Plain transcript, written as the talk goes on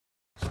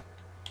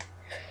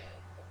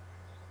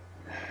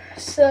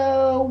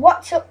So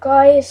what's up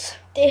guys,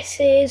 this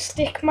is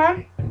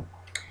StickMan.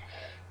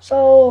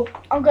 So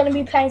I'm going to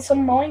be playing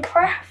some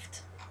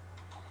Minecraft.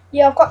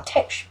 Yeah, I've got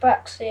texture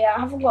packs here. I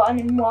haven't got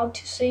any more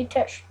to see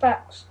texture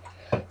packs.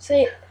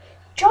 See,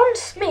 John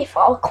Smith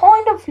I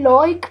kind of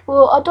like,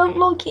 but I don't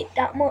like it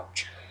that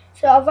much.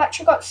 So I've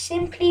actually got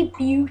Simply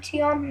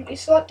Beauty on.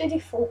 It's like the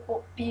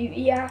default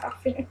beauty, yeah, I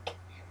think.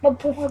 My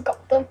brother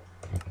got them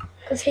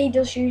because he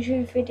does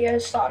YouTube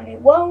videos starting a new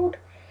world.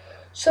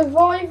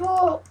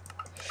 Survival.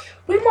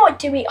 We might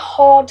do it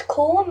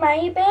hardcore,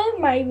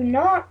 maybe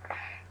not.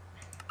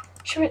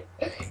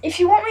 If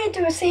you want me to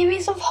do a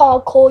series of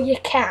hardcore, you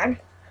can,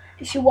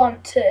 if you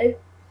want to.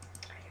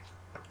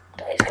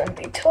 That is going to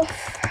be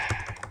tough.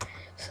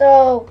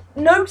 So,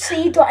 no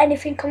seeds or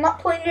anything. I'm not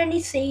putting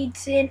any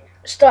seeds in.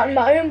 I'm starting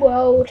my own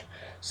world.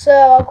 So,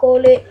 I'll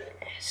call it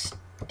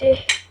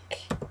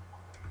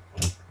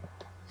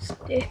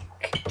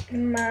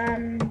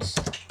StickMan's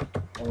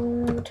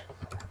World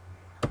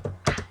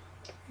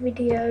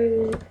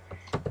Video.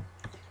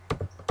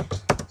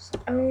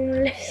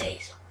 Only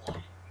season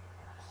 1.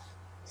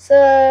 So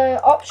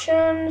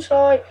options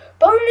like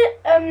bonus,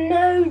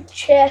 no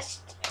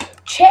chest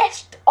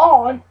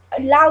on,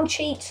 allow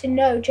cheats and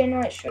no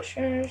generate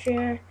instructions,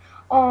 yeah,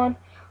 on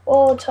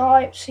all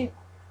types.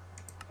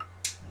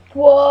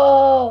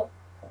 Whoa,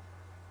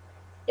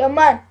 yo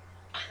man,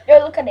 yo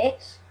look at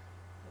this.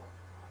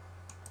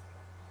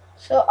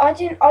 So I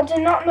do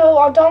not know.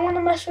 I don't want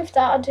to mess with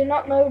that. I do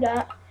not know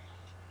that.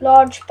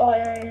 Large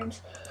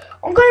biomes.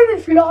 I'm going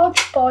with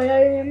large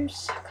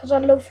biomes because I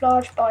love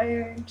large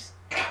biomes.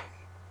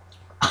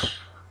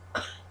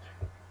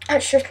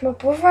 That's just my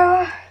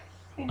brother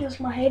who does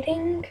my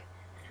editing.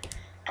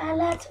 I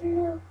like to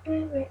move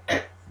it.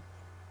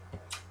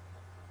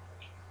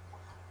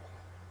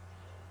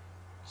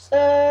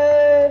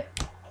 So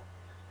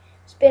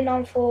it's been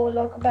on for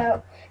like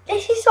about.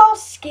 This is our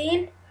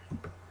skin.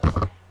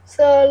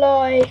 So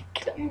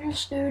like, let me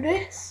just do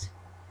this.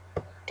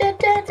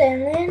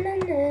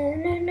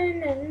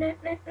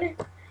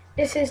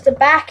 This is the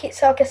back.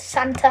 It's like a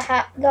Santa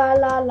hat. La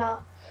la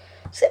la.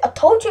 So I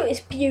told you it's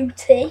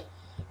beauty.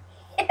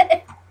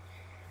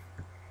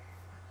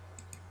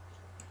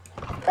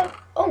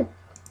 Oh,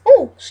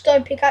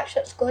 stone pickaxe.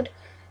 That's good.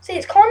 See,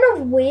 it's kind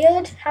of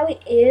weird how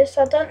it is.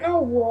 I don't know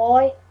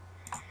why.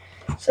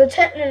 So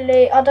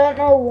technically, I don't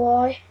know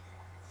why.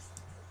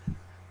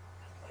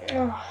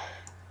 Oh,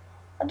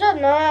 I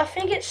don't know. I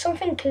think it's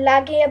something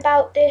laggy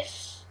about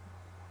this.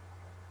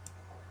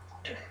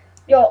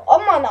 Yo,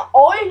 I'm on an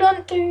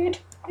island, dude.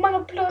 I'm on a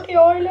bloody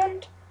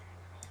island.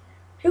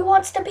 Who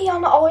wants to be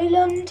on an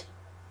island?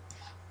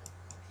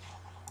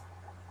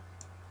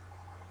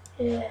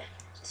 Yeah,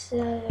 so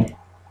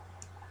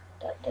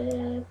that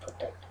there, put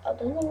that. I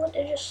don't know what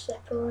they just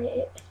separate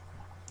it.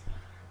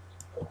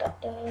 Put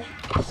that there.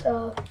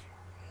 So,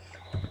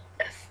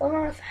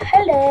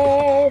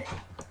 hello.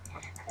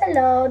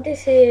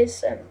 This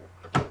is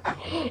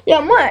yeah.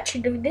 I might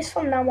actually do this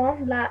from now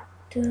on. Like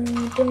dun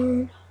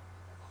dun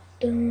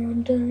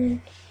dun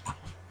dun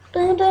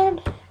dun dun.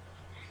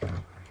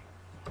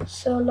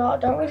 So like, I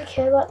don't really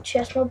care about the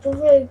chest. My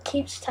brother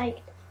keeps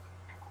taking.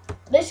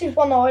 This is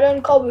one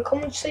island, Callum.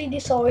 Come and see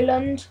this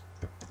island.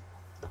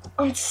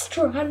 I'm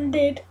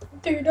stranded.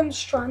 Dude, I'm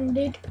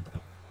stranded.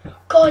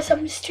 Guys,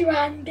 I'm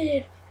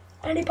stranded.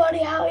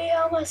 Anybody out here?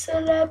 I'm a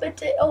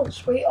celebrity. Oh,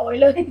 sweet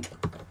island.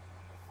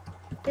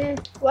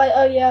 Wait,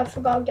 oh yeah, I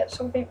forgot to get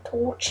something.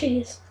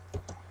 Torches.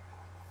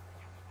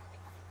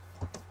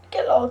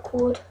 Get like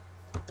wood.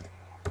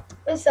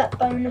 Where's that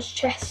bonus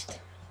chest?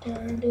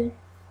 Dun dun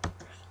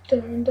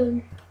dun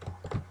dun.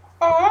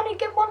 Oh, I only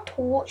get 1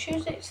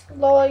 torches. It's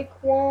like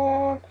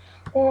 1,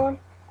 2,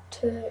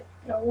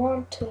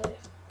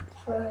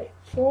 3,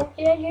 4.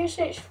 Yeah,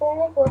 usually it's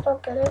 4, but I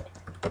don't get it.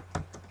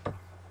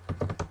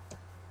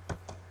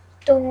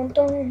 Dun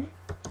dun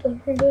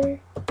dun dun.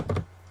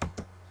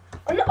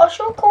 I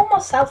should call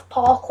myself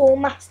parkour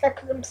master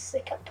because I'm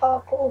sick at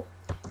parkour.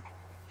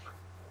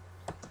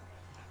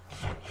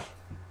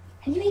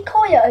 Can you be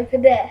quiet over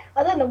there?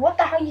 I don't know what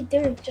the hell you're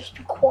doing. Just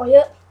be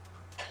quiet.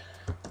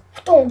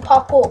 Don't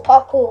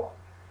parkour.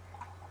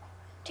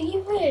 Do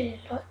you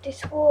really like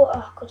this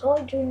water? Because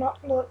I do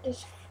not like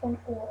this front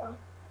water.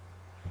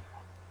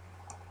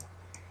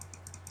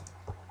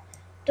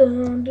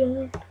 Dun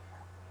dun.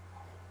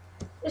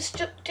 This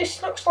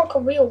looks like a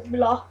real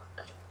block.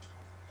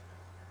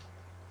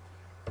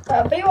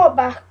 Be right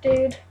back,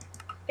 dude.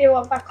 Be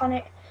right back on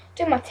it.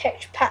 Do my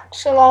texture pack.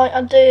 So like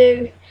I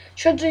do.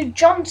 Should I do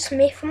John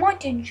Smith? I might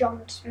do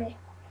John Smith.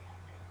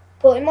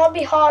 But it might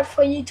be hard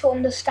for you to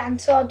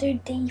understand, so I'll do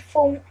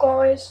default,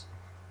 guys.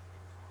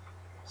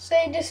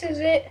 See, this is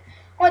it.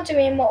 I might do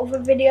it in my other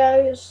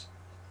videos.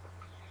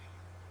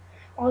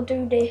 I'll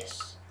do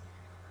this.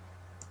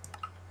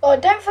 Oh,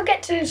 don't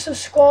forget to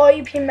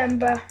subscribe,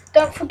 remember.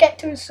 Don't forget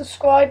to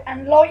subscribe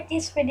and like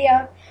this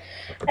video.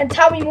 And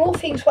tell me more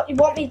things what you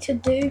want me to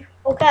do,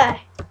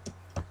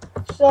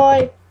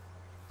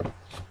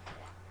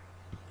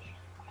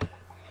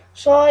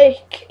 So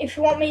like, if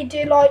you want me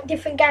to do like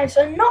different games,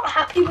 so I'm not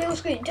Happy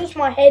Wheels because it does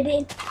my head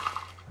in.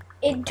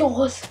 It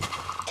does.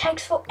 It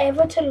takes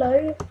forever to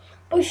load.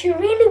 But if you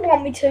really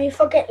want me to,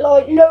 if I get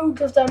like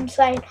loads of them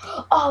saying,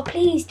 oh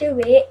please do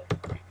it,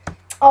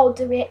 I'll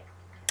do it.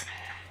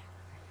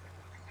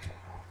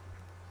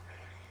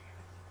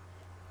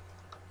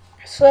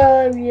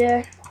 So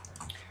yeah.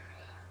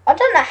 I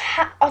don't know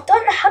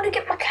how to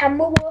get my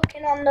camera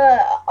working on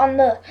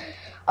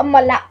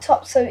my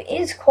laptop, so it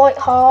is quite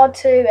hard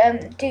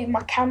to do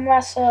my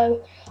camera.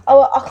 So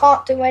I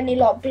can't do any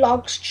like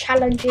vlogs,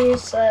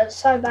 challenges.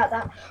 Sorry about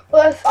that.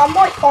 But I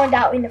might find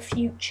out in the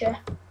future.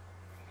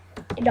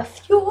 In the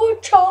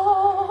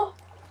future,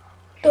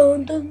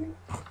 dun dun.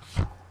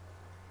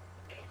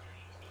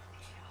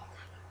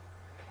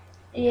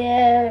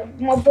 Yeah,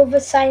 my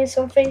brother's saying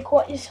something.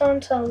 What you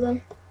trying to tell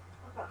them?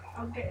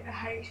 I'm getting a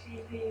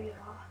HDV.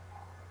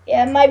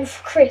 Yeah, maybe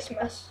for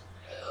Christmas.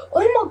 Oh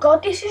my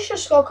god, this is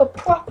just like a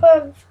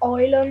proper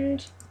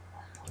island.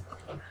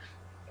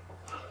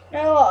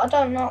 No, I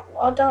don't know.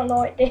 I don't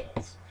like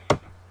this.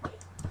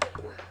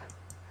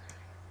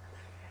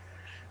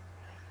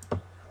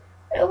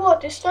 You know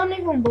what? This don't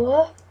even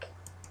work.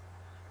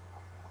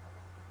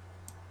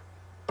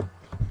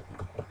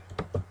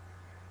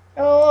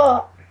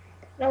 Oh,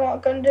 you know what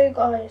I'm gonna do,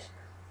 guys?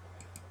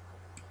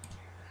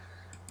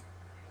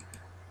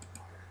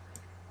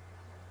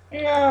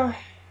 No.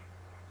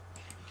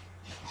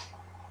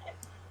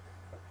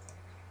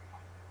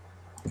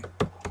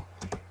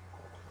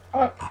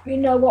 We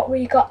know what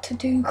we got to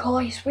do,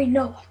 guys. We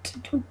know what to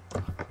do.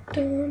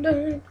 Dun,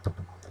 dun.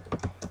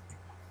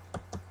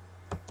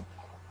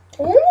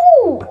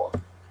 Ooh!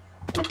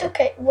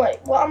 Okay, wait,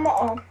 what am I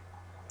on?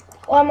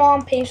 Well, I'm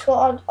on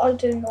peaceful, I'll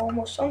do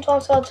normal.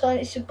 Sometimes I'll turn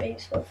it to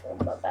peaceful for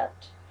my bed.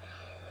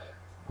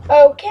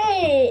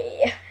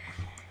 Okay!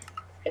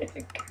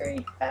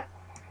 Creeper.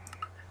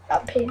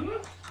 That pin.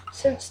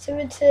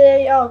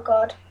 Sensitivity, oh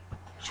god.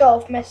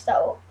 Sure, I've messed that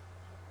up.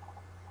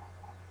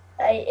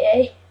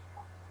 80.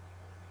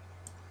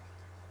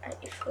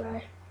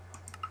 83.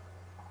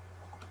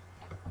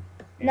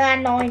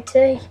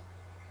 990.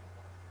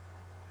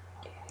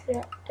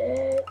 Like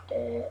that.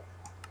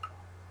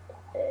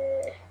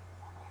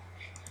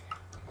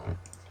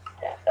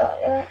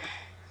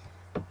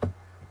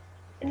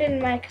 I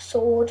didn't make a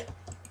sword.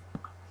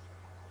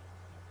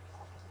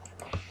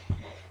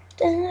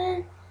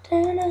 Dun,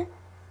 dun, dun.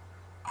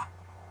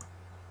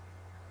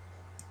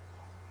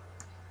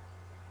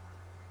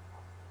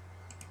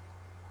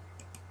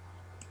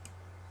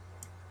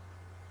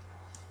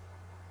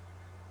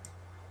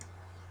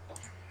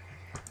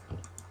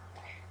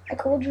 I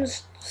called him a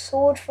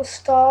sword for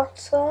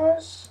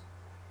starters.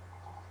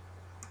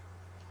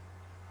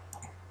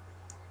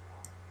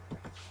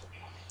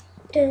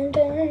 Dun,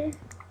 dun.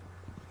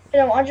 You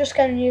know, I'm just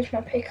going to use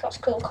my pickaxe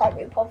because I can't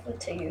be bothered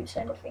to use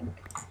anything.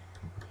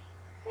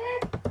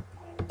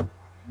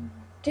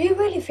 Do you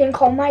really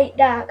think I'll make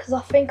that? Because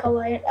I think I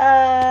won't.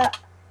 Yeah,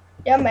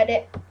 I made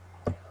it.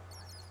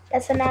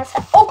 That's a nice.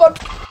 Oh god!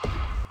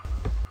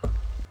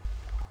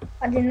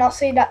 I did not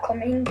see that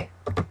coming.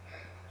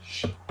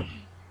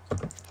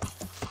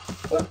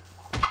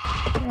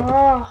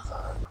 Oh.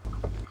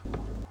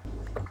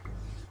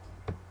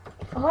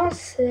 I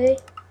see.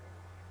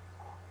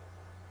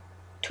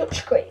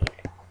 Touchscreen.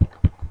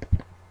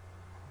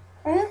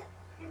 Huh?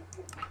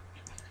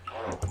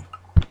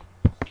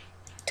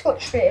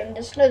 Touchscreen.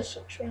 There's no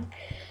touchscreen.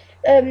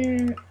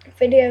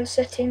 Video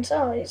settings.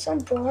 Oh, it's on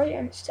bright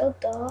and it's still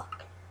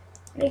dark.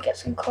 Let me get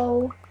some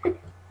coal. Look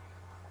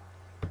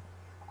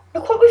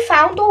what we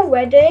found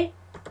already.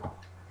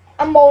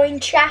 A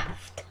mine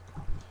shaft.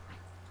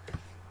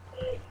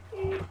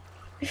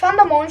 We found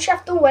a mine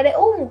shaft already.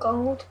 Oh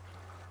god.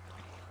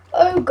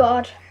 Oh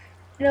god.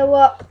 You know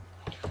what?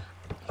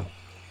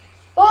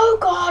 Oh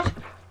god.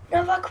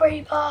 Another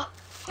creeper.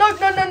 No,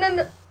 no, no, no,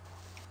 no.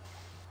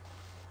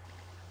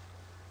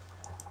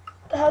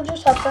 The hell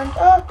just happened?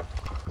 The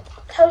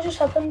hell just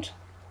happened?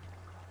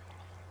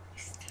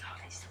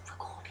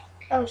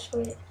 Oh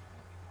sweet.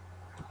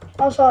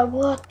 I was like,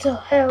 what the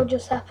hell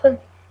just happened?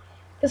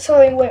 But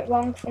something went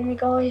wrong for me,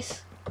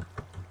 guys.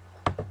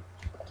 I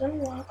don't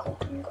know why I called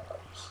them guys.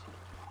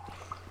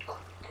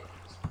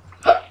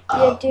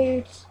 Yeah,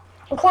 dudes.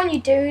 I'm calling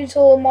you dudes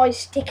or my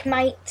stick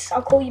mates.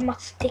 I'll call you my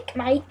stick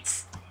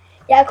mates.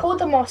 Yeah, I called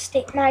them my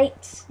stick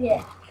mates.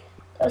 Yeah.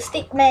 So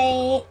stick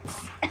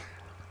mates.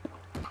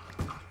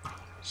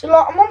 So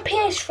like, I'm on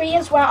PS3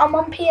 as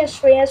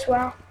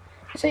well.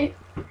 So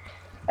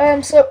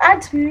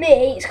add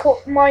me, it's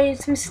called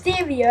it's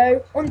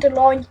Mysterio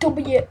underline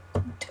underline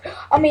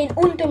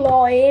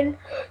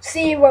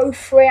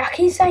 03. I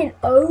keep saying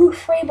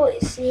 03, but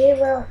it's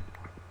 0.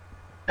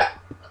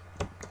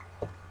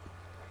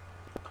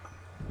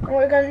 And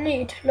we're gonna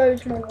need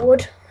loads more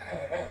wood.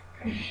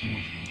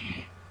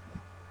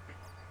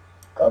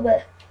 Got a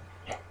bit.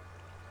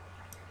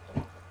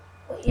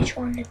 What are you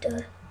trying to do?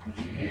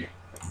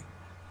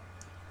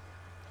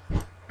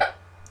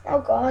 Oh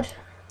god.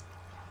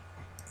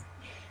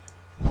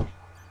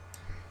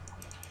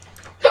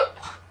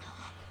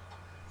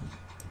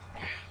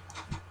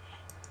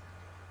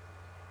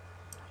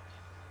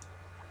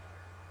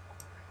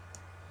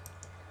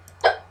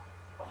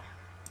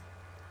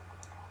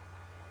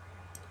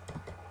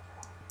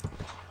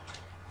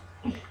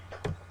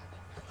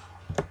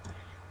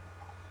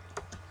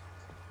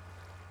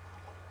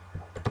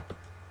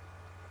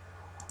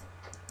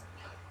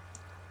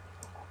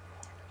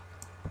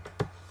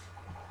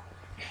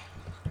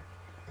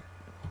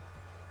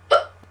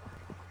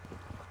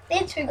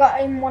 since we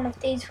got in one of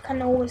these, we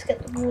can always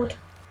get the wood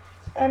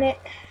on it.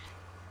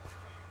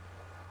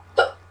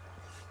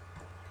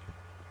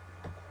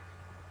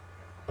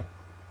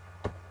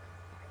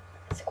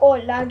 It's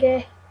quite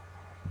laggy.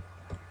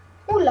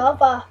 Oh,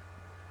 lava.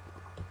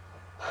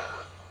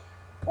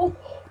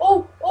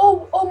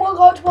 Oh my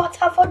god, what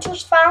have I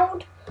just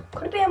found?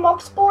 Could it be a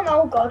mob spawn?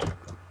 Oh god.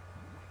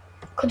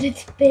 Could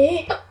it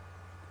be?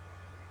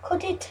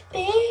 Could it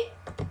be?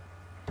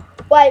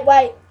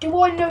 Wait,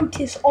 do I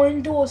notice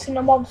iron doors in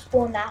a mob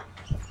spawn now?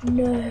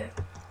 No.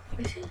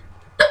 Is it?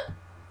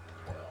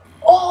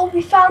 Oh,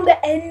 we found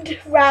the end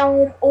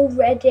realm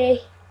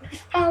already. We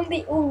found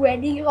it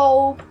already,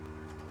 Cole.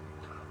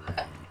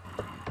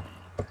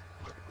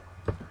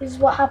 This is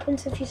what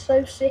happens if you're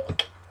so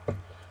sick.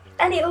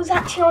 And it was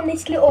actually on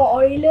this little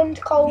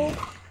island, Cole.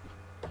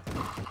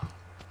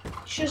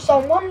 It's just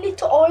on one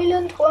little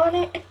island,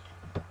 weren't it?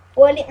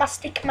 Weren't it, my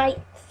stick mates?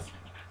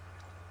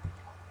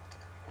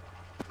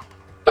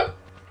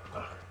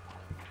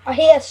 I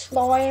hear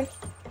slime.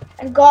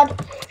 And God,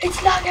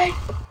 it's lagging.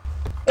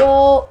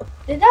 Well,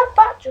 did that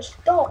bat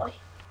just die?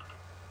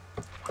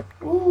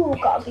 Ooh,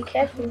 gotta be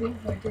careful.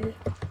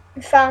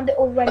 We found it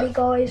already,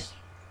 guys.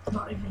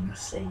 Not even a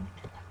seed.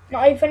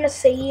 Not even a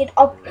seed.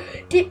 I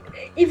did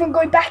even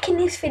go back in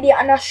this video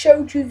and I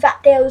showed you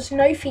that there was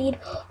no feed.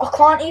 I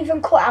can't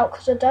even cut out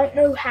because I don't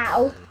know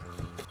how.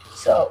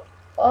 So,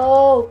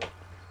 oh,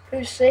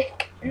 who's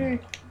sick?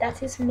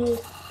 That is me.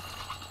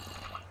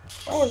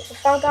 Oh, if I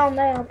fell down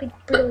there, I'll be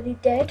bloody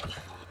dead.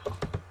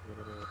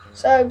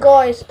 So,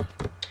 guys,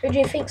 who do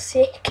you think's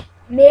sick?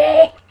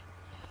 Me.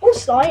 Oh,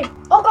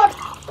 slime. Oh God,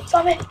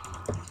 zombie.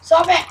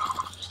 Zombie.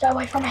 Stay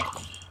away from me.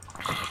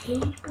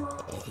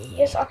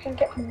 Yes, I can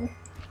get more.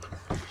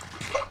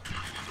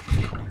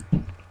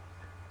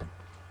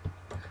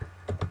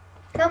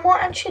 I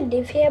might actually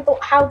live here,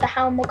 but how the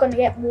hell am I going to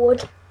get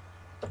wood?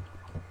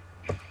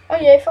 Oh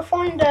yeah, if I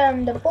find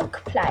the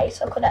book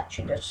place, I could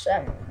actually just,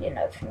 you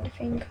know,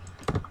 think.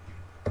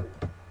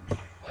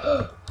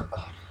 Oh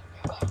God,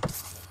 oh God.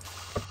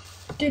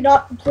 Do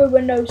not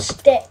ruin those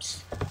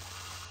steps.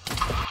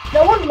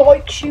 No one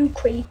likes you,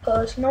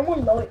 creepers. No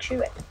one likes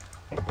you.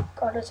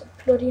 God, there's a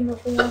bloody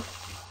another one.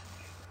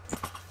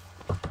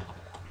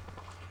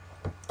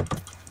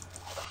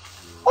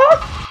 Oh!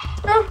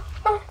 No!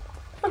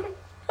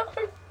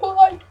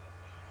 Why?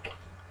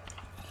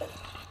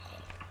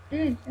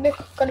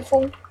 Look, got a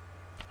phone.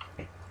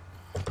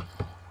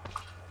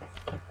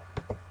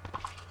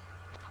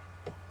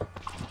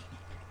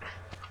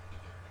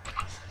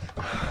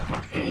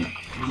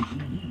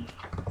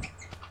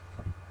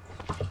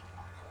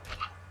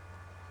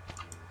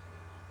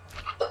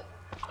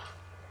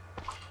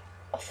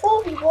 I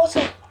thought he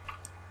wasn't.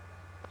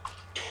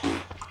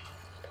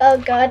 Oh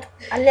God,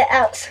 I let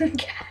out some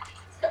gas.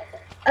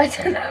 I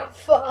don't know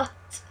what.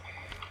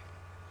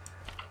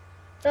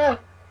 No.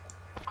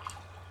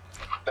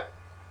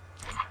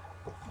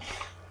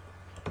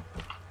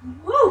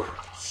 Woo!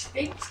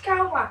 Stinks,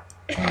 Callum.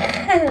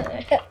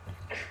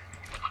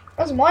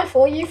 That's my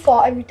fault. You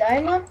fart every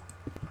day, man.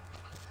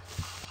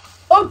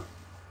 Oh.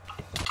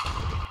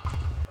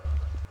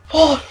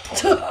 What?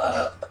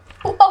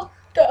 What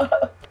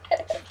the?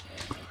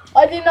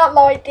 I did not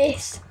like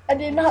this. I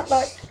did not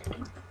like.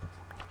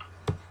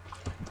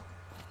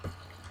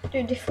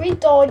 Dude, if we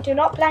die, do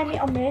not blame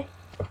it on me.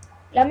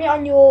 Blame it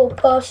on your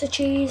purse of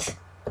cheese.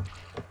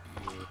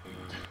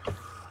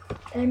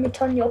 Blame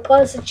it on your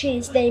purse of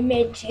cheese they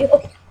made you.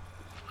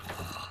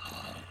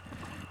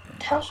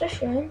 That's a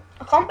shame.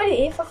 I can't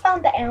believe I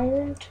found the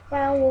end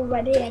round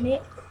already in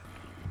it.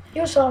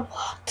 You're so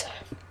what?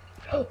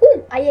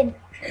 Ooh, iron.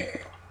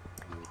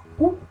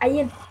 Ooh,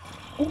 iron.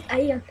 Ooh,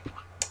 iron.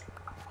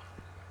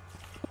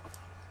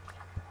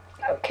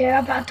 Don't care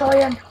about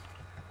iron.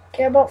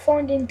 Care about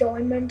finding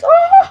diamonds.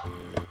 Oh!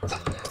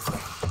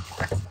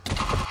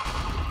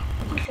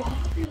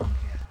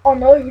 I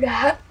know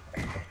that.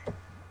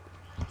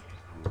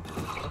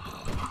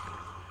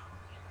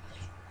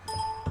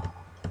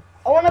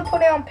 I want to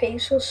put it on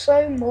peaceful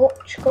so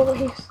much,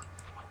 guys.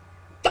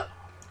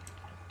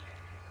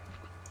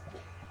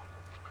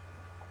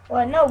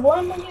 Wait, no, why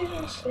am I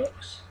using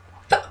 6?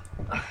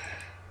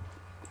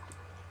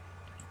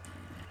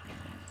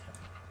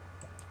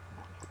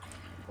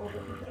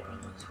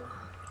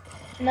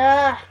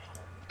 Nah,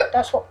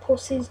 that's what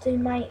pussies do,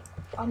 mate.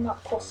 I'm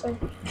not pussy.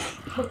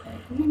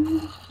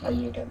 Oh,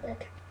 you do,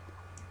 big.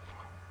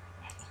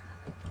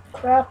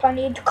 Crap, I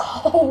need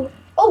coal.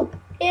 Oh,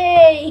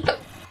 yay!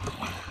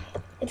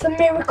 It's a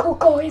miracle,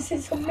 guys.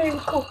 It's a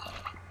miracle.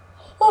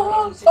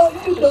 Oh,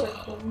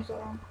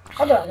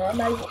 I don't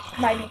know.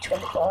 Maybe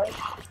 25.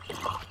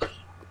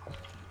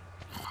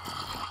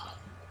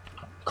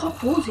 Can't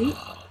pause it.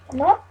 I'm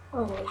not.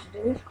 Oh, what does it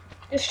do?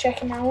 Just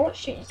checking out what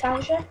shit it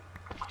tells you.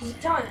 Does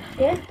it tell you?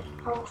 Yeah.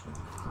 How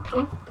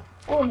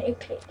Oh, and you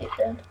clicked it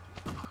then.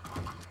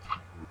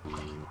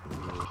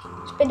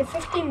 It's been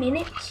 15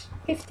 minutes.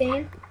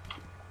 15.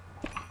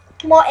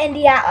 Might end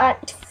it out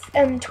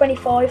at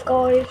 25,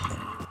 guys.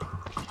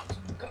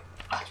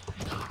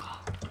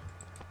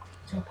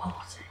 to a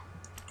party?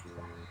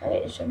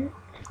 it isn't.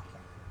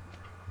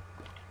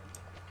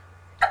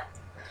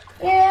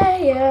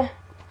 Yeah.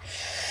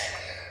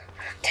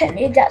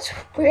 Technically, that's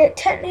weird.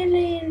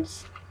 Technically,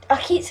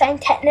 I keep saying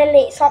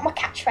technically. It's not my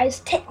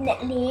catchphrase.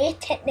 Technically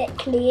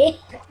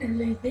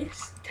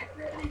this,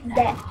 technically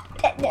that.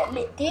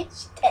 Technically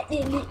this.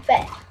 Technically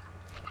that.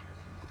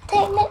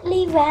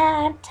 Technically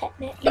that.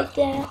 Technically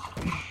that.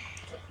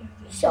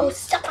 So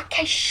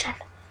suffocation.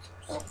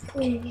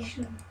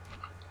 Suffocation.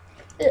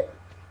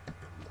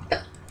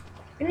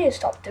 You need to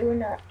stop doing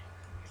that.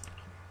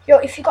 Yo,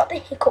 if you got the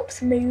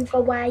hiccups, move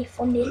away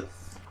from this.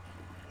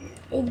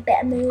 Need a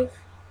better move.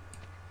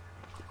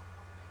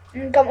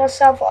 Got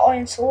myself an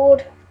iron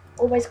sword.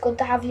 Always good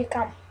to have your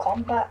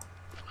combat.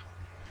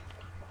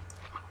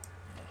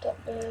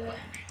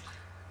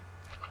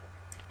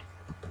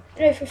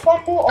 If we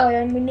find more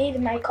iron, we need to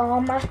make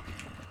armor.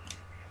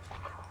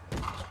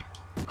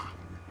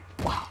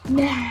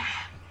 Nah.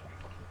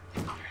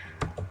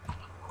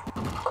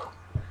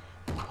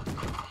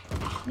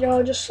 Yeah,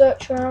 I'll just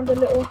search around a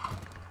little.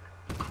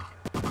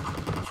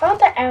 Found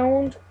the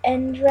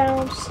end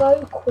round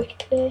so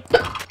quickly.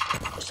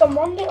 It's on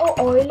one little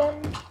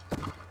island.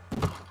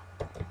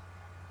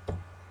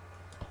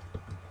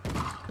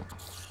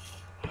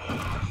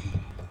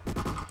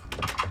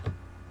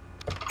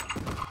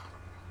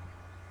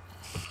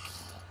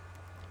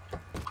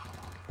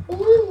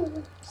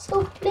 Ooh,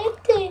 so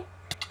plenty,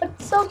 but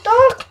so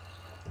dark.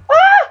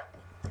 Ah!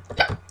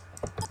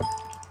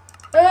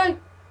 Hey!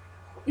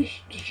 You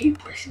keep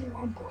pressing the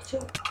wrong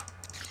button.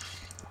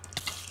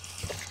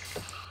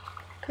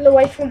 Get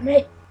away from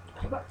me.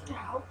 Go back to the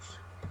house.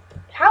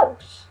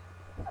 House?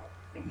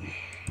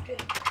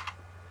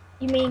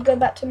 You mean go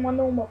back to my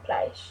normal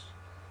place?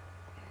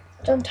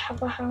 I don't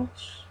have a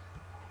house.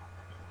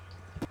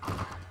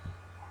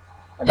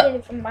 I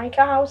didn't even make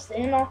a house,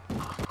 didn't I?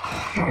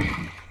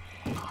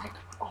 Like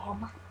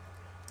armor.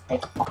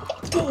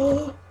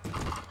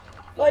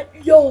 Like,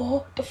 yeah,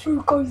 the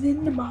food goes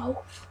in the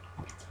mouth.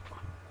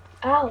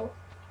 Ow.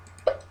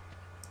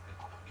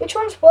 Which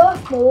one's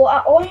worth more?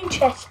 An iron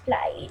chest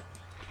plate?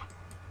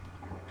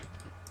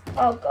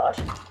 Oh god.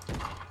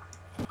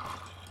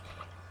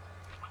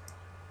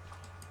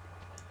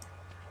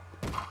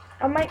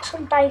 I'll make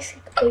some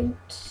basic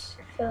boots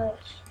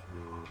first.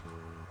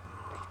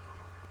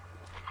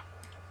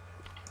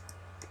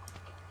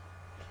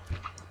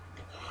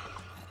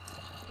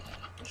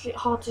 Is it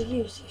hard to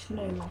use this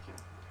new one?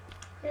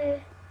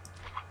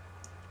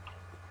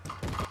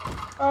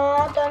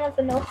 Oh, I don't have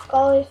enough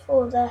guys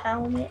for the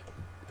helmet.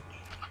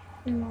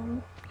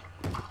 No.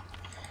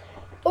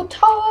 But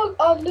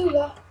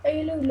lula.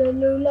 I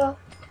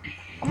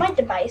made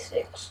the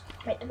basics.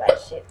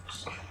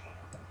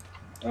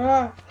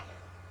 Ah.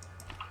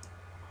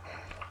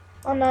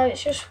 Oh no,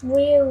 it's just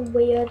real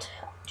weird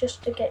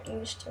just to get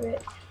used to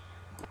it.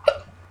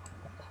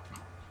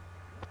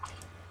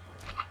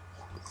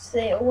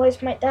 See,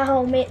 always make the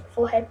helmet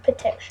for head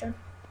protection.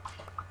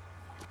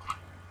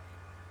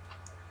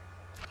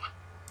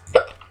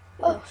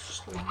 Oh,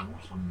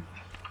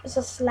 there's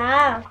a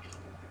slime.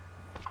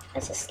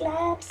 There's a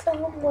slime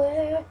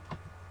somewhere.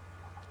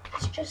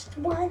 There's just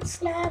one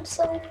slime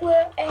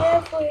somewhere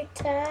every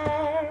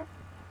time.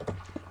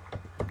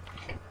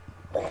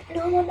 But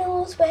no one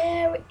knows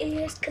where it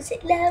is, 'cause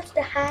it loves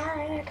to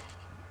hide.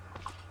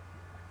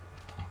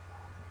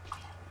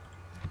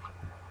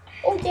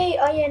 Oh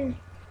yeah, iron.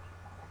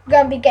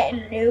 Gonna be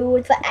getting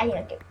loads of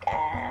iron,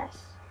 guys.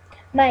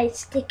 My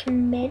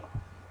StickMan.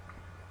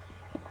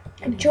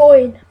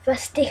 Join the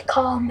stick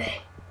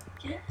army.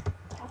 Yeah.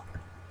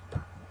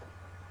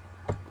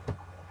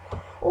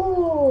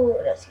 Ooh,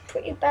 that's a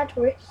pretty bad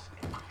risk.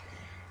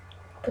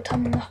 But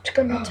I'm not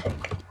gonna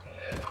take it.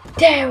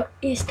 There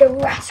is the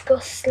rascal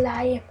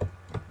slime.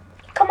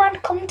 Come on,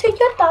 come to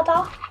your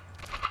dada.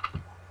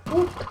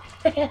 Come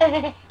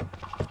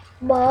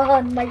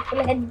on, my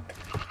friend.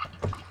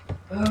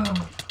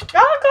 Oh.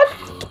 Oh god!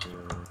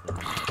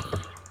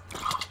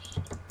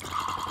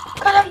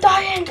 God, I'm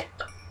dying.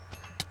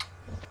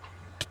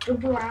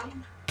 Jump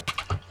around.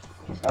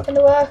 It's not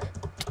gonna work.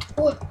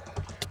 Ooh.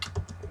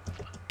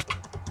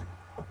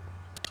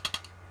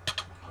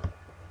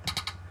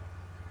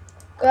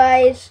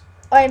 Guys,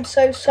 I am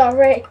so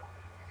sorry.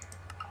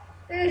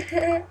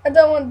 I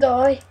don't want to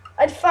die.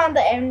 I found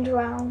the end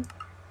round.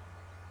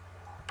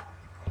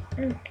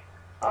 Oh,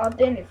 I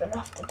didn't even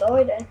have to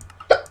die then.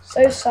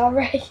 So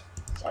sorry.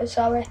 So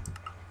sorry.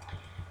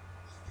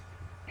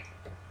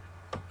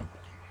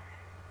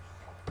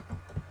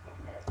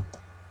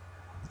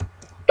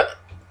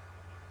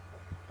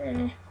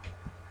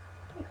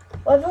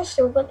 Why have I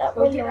still got that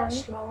red line?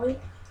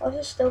 Why have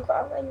I still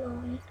got a red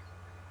line?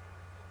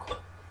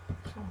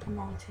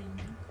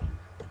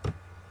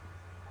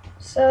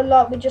 So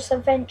like we're just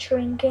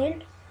venturing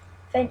in,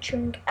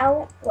 venturing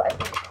out,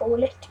 whatever you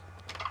call it.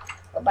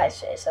 But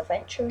basically it's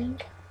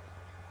venturing.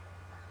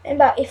 And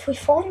but if we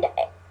find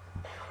it,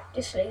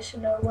 this leads to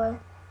nowhere.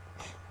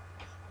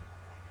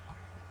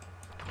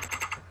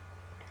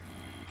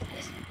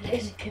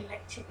 Yes,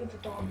 collect it with the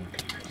diamond.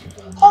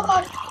 Oh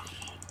god!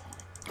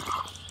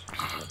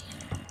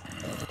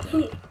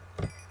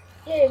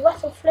 Yeah,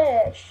 lots of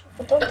flesh.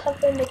 I don't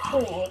have any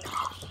food.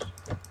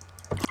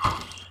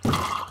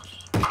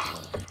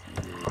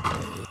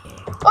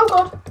 Oh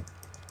god.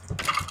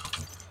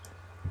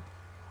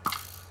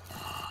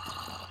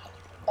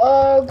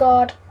 Oh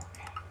god.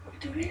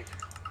 What are you doing?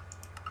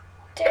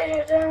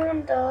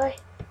 Don't die.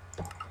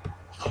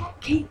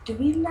 Can't keep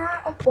doing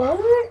that. I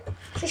won't.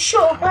 Just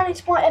shut up, man.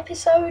 It's my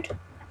episode.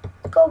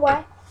 Go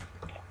away.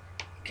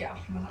 Get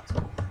off my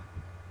laptop.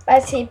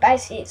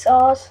 Basically it's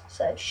ours.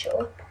 So shut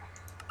up.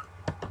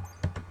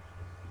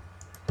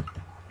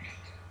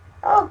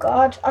 Oh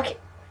god.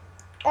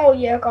 Oh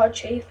yeah, I got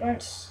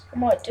achievements. I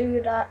might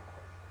do that.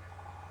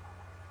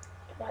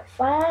 Like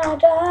fire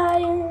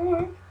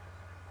iron.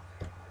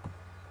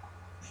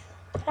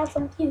 Have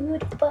some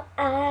beautiful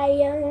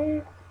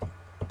iron.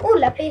 Oh,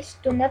 lapis.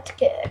 Do not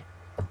get it.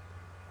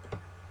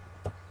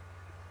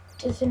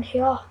 It's in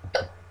here.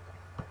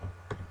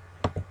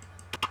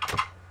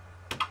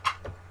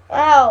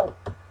 Ow.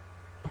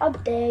 How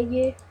dare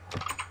you?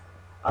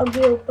 I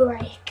will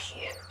break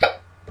you.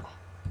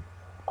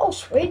 Oh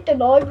sweet, the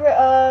library.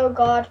 Oh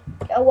god.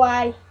 Get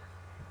away.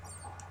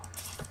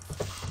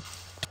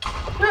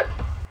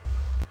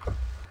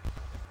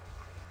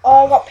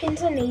 Oh, I got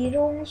pins and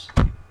needles.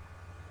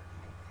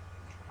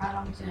 How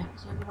long is it?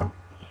 So long.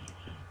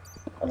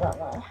 I don't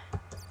know.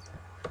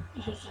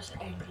 You should just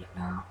end it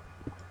now.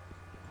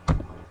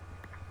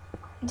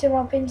 Do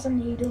my pins and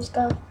needles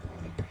go?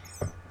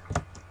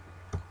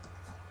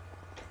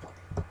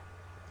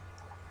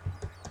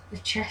 The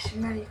chest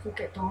in there, you could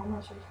get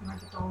diamonds, so you can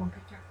make a diamond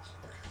pickaxe.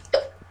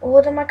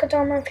 Or the make a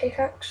diamond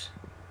pickaxe.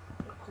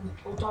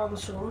 Or diamond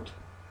sword.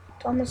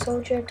 Diamond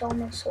soldier,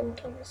 diamond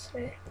sword,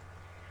 obviously.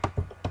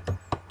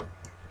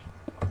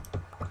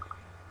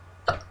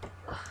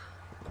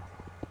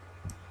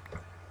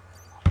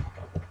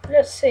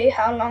 Let's see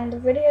how long the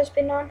video's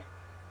been on.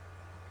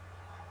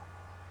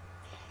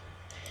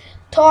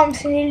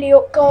 Time's nearly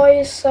up,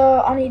 guys,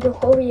 so I need to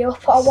hurry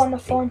up. I want to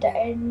find the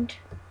end.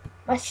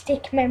 My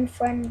StickMan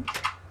friend.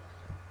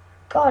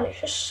 God,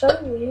 it's just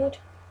so weird.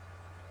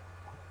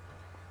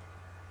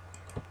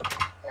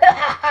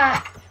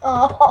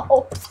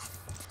 Oh.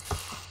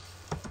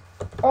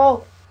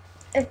 Oh.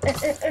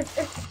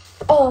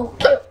 Oh,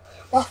 kill.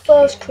 My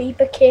first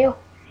creeper kill.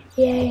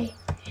 Yay.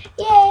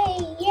 Yay,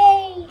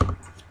 yay.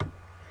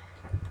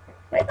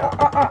 Wait,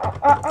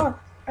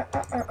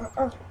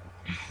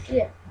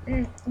 yeah,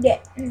 yeah,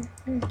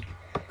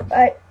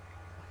 right.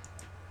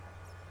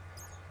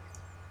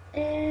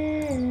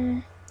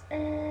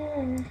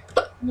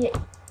 Yeah.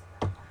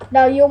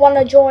 Now you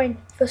wanna join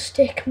the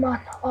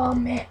StickMan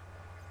army.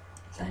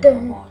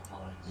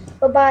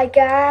 Bye-bye,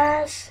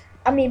 guys.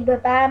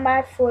 Bye-bye,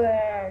 my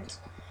friends.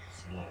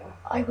 See you later.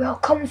 I will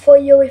come for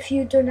you if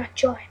you do not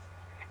join.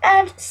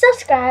 And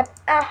subscribe.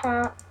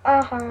 Yeah.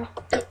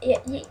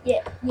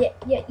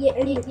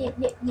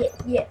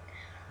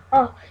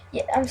 Oh,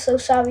 yeah, I'm so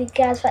sorry,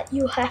 guys, that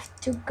you have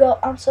to go.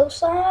 I'm so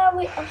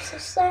sorry.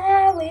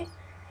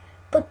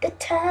 But the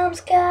time's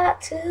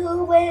got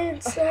to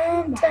end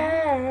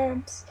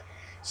sometimes.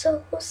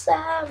 So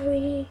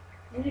sorry.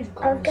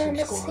 I'm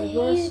gonna see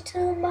you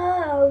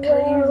tomorrow.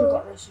 You've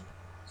got those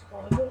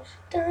subscribers.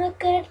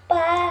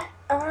 Goodbye.